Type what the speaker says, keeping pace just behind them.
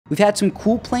We've had some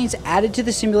cool planes added to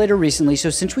the simulator recently, so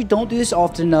since we don't do this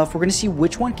often enough, we're going to see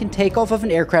which one can take off of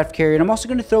an aircraft carrier, and I'm also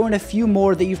going to throw in a few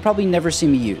more that you've probably never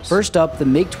seen me use. First up, the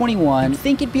MiG-21. You'd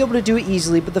think it'd be able to do it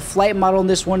easily, but the flight model on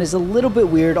this one is a little bit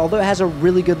weird, although it has a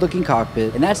really good looking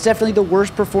cockpit, and that's definitely the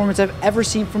worst performance I've ever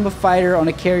seen from a fighter on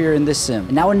a carrier in this sim.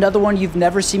 And now another one you've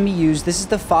never seen me use. This is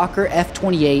the Fokker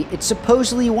F-28. It's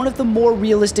supposedly one of the more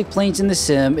realistic planes in the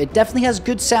sim. It definitely has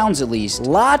good sounds, at least.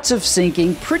 Lots of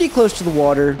sinking, pretty close to the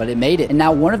water, but it made it. And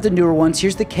now one of the newer ones,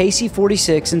 here's the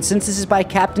KC-46, and since this is by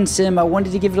Captain Sim, I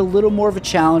wanted to give it a little more of a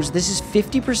challenge. This is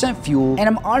 50% fuel, and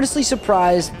I'm honestly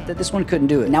surprised that this one couldn't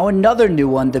do it. Now another new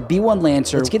one, the B-1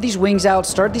 Lancer. Let's get these wings out,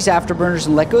 start these afterburners,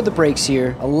 and let go of the brakes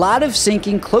here. A lot of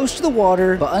sinking, close to the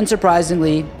water, but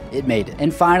unsurprisingly, it made it.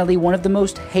 And finally, one of the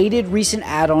most hated recent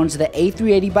add-ons, the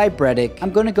A380 by Bredick.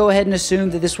 I'm going to go ahead and assume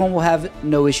that this one will have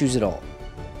no issues at all.